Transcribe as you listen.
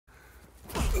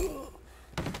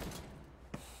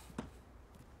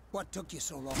What took you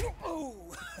so long?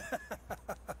 Oh!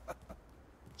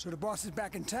 So the boss is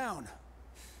back in town.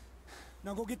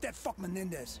 Now go get that fuck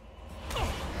Menendez.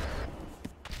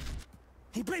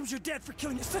 He blames your dad for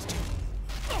killing his sister.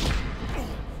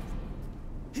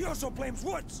 He also blames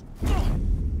Woods.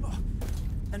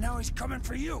 And now he's coming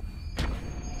for you.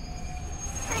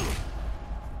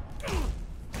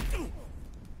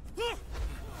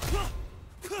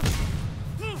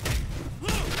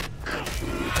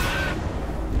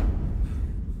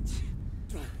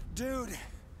 Dude,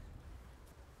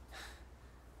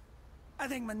 I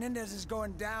think Menendez is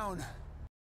going down.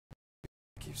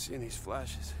 I keep seeing these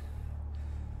flashes.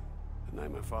 The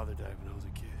night my father died when I was a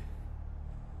kid.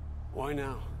 Why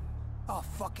now? Oh,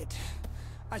 fuck it.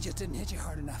 I just didn't hit you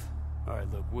hard enough. All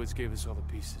right, look, Woods gave us all the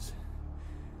pieces.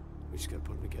 We just gotta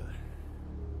put them together.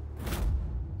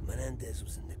 Menendez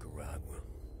was in Nicaragua.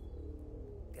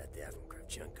 Got that from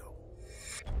Kravchenko.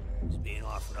 He's being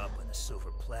offered up on a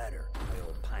silver platter by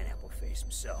old pineapple face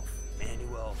himself,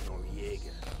 Manuel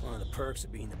Noriega. One of the perks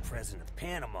of being the president of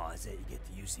Panama is that you get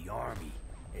to use the army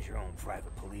as your own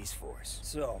private police force.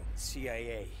 So,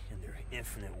 CIA, in their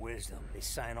infinite wisdom, they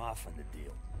sign off on the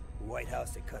deal. The White House,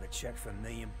 they cut a check for $1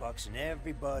 million and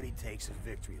everybody takes a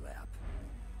victory lap.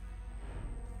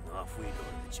 And off we go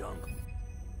to the jungle.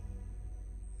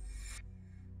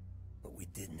 What we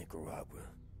did in Nicaragua,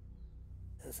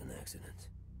 that's an accident.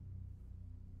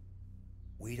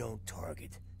 We don't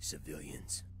target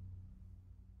civilians.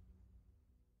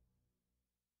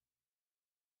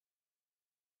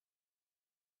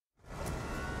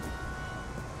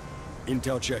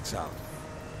 Intel checks out.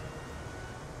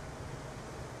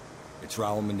 It's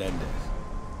Raul Menendez.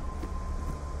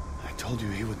 I told you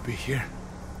he would be here.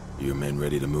 Your men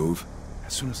ready to move?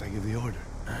 As soon as I give the order.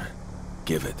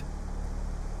 Give it.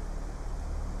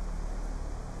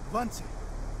 Vance.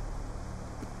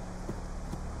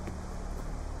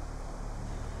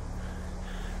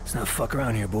 Let's not fuck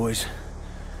around here, boys.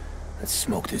 Let's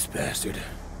smoke this bastard.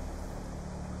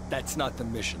 That's not the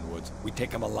mission, Woods. We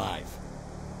take him alive.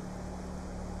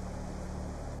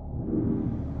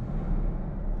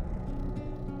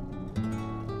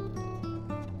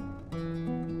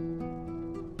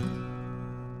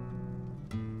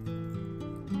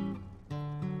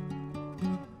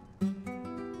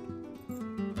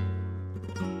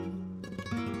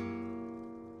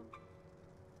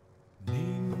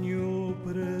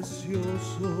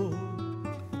 Precioso,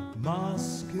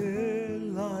 más que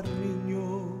el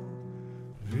niño,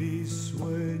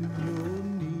 risueño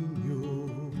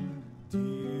niño,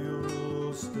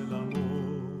 Dios del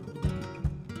amor.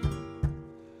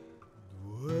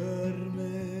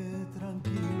 Duerme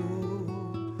tranquilo,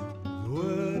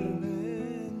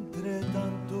 duerme entre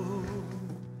tanto,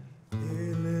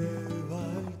 eleva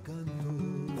el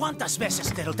canto. ¿Cuántas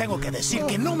veces te lo tengo que decir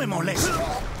que no me moleste?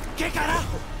 ¿Qué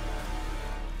carajo?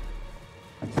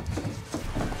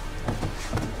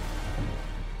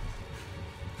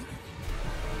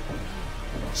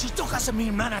 Si tocas a mi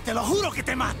hermana, te lo juro que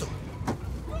te mato.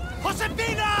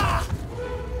 ¡Josefina!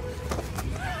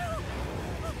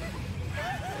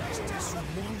 Este es un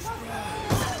monstruo.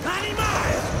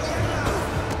 ¡Animal!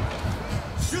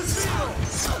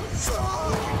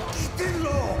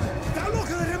 ¡Quítenlo! ¡Está loco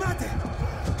de remate!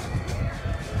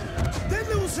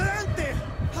 ¡Denle un sedante!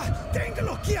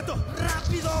 ¡Téngalo quieto!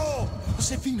 ¡Rápido!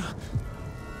 Josefina.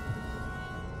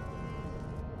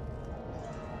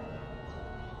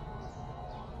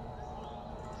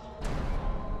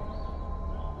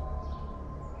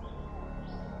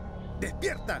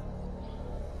 ¡Despierta!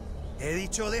 He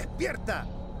dicho despierta.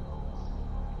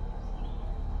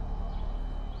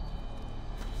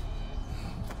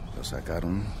 ¿Lo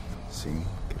sacaron sin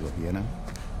que lo vieran?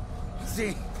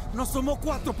 Sí, nos tomó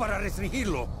 4 para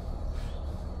restringirlo.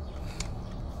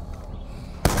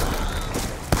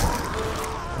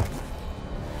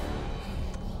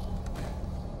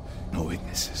 No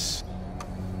witnesses.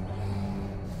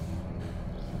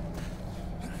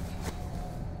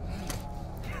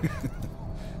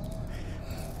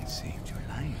 It saved your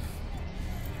life.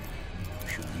 You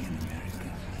should be in American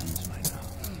hands by now.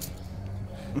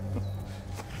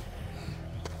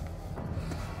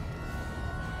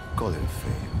 Call it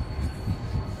fame.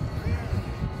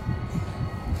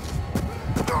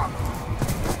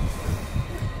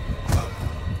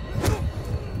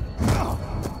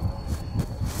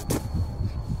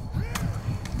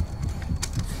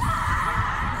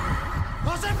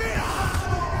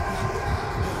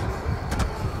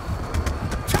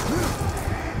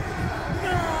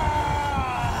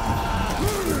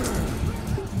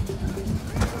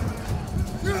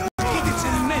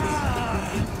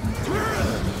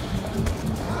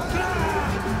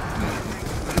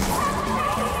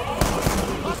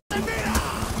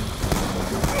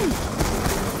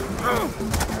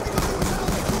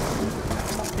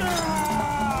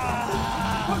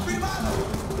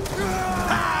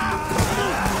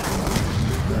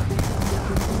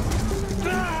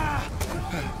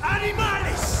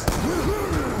 ¡Animales!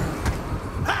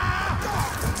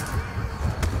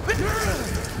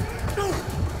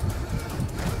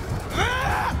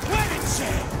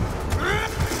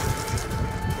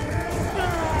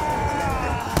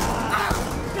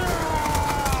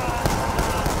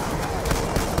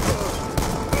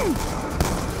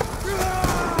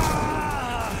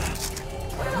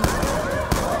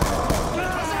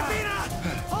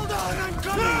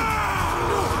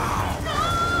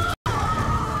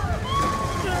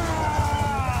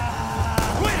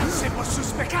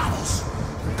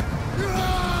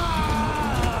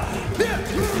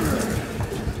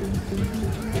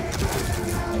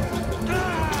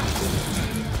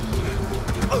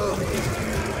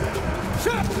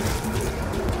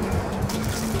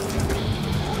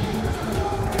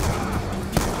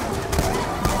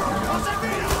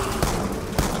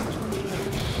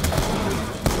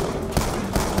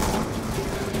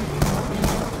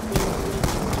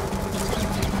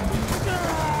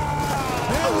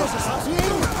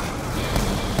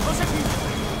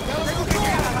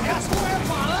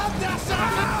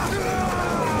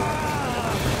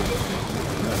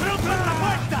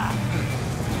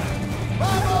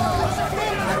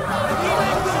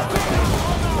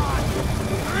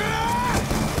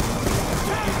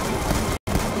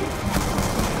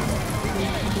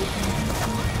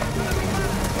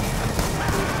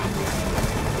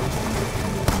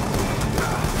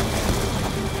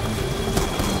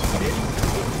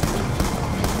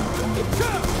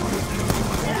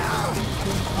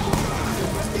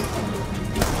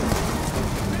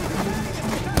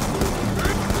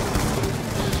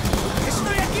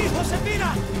 ¡Estoy aquí,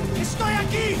 Josefina! ¡Estoy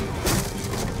aquí!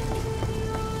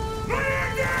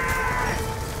 ¡Menendez!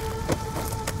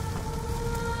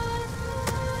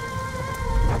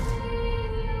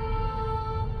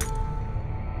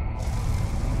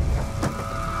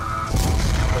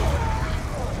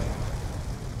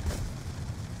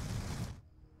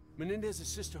 Menendez's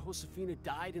sister Josefina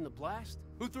died in the blast?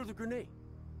 Who threw the grenade?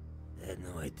 I had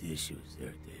no idea she was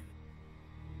there, David.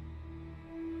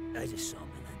 I just saw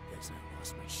Menendez and I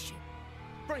lost my shit.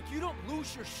 Frank, you don't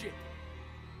lose your shit.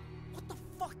 What the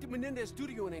fuck did Menendez do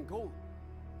to you in Angola?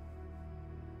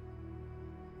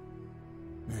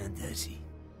 Menendez,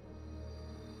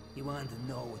 he wanted to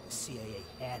know what the CIA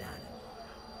had on him.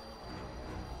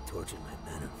 He tortured my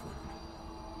men in front of me.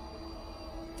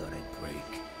 Thought I'd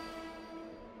break.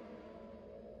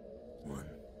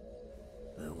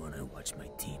 By one, I watched my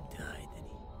team die, then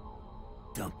he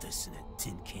dumped us in a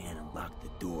tin can and locked the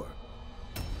door.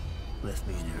 Left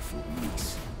me in there for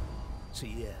weeks. So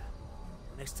yeah,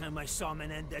 next time I saw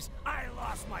Menendez, I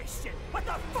lost my shit. What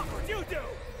the fuck would you do?